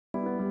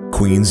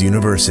Queen's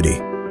University.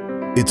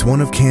 It's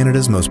one of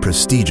Canada's most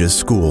prestigious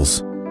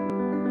schools.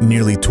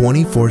 Nearly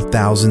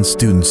 24,000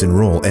 students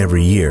enroll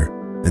every year,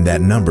 and that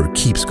number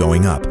keeps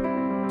going up.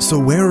 So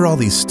where are all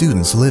these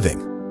students living?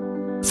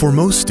 For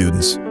most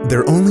students,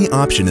 their only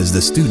option is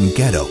the student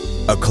ghetto,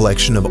 a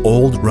collection of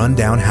old,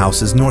 run-down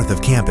houses north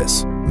of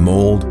campus.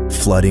 Mold,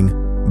 flooding,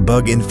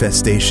 bug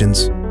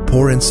infestations,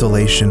 poor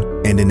insulation,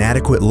 and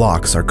inadequate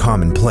locks are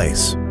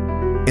commonplace.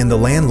 And the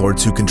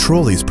landlords who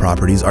control these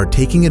properties are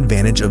taking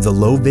advantage of the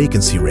low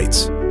vacancy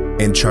rates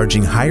and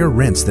charging higher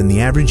rents than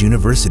the average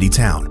university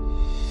town.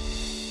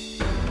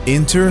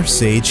 Enter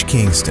Sage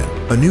Kingston,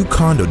 a new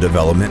condo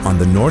development on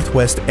the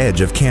northwest edge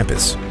of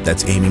campus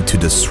that's aiming to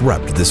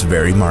disrupt this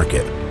very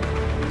market.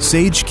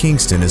 Sage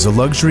Kingston is a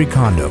luxury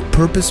condo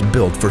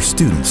purpose-built for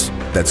students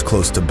that's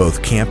close to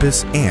both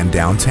campus and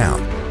downtown.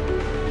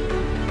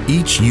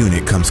 Each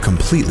unit comes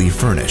completely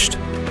furnished.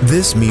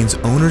 This means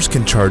owners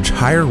can charge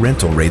higher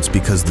rental rates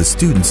because the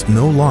students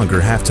no longer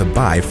have to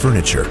buy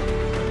furniture.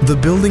 The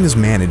building is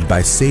managed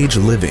by Sage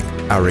Living,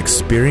 our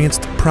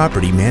experienced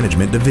property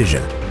management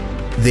division.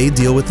 They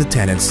deal with the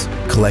tenants,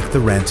 collect the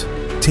rent,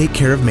 take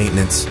care of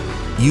maintenance.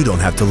 You don't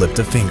have to lift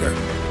a finger.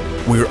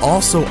 We're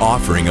also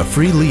offering a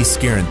free lease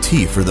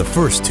guarantee for the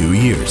first 2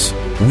 years.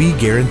 We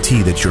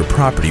guarantee that your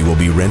property will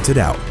be rented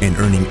out and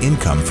earning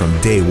income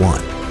from day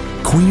one.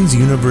 Queen's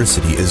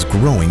University is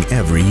growing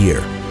every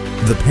year.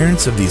 The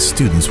parents of these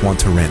students want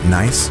to rent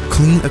nice,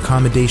 clean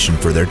accommodation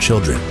for their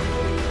children.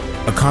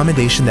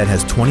 Accommodation that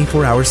has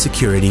 24-hour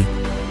security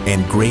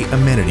and great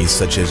amenities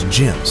such as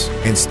gyms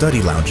and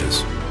study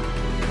lounges.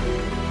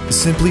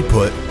 Simply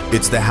put,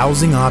 it's the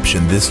housing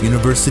option this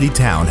university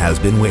town has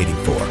been waiting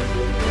for.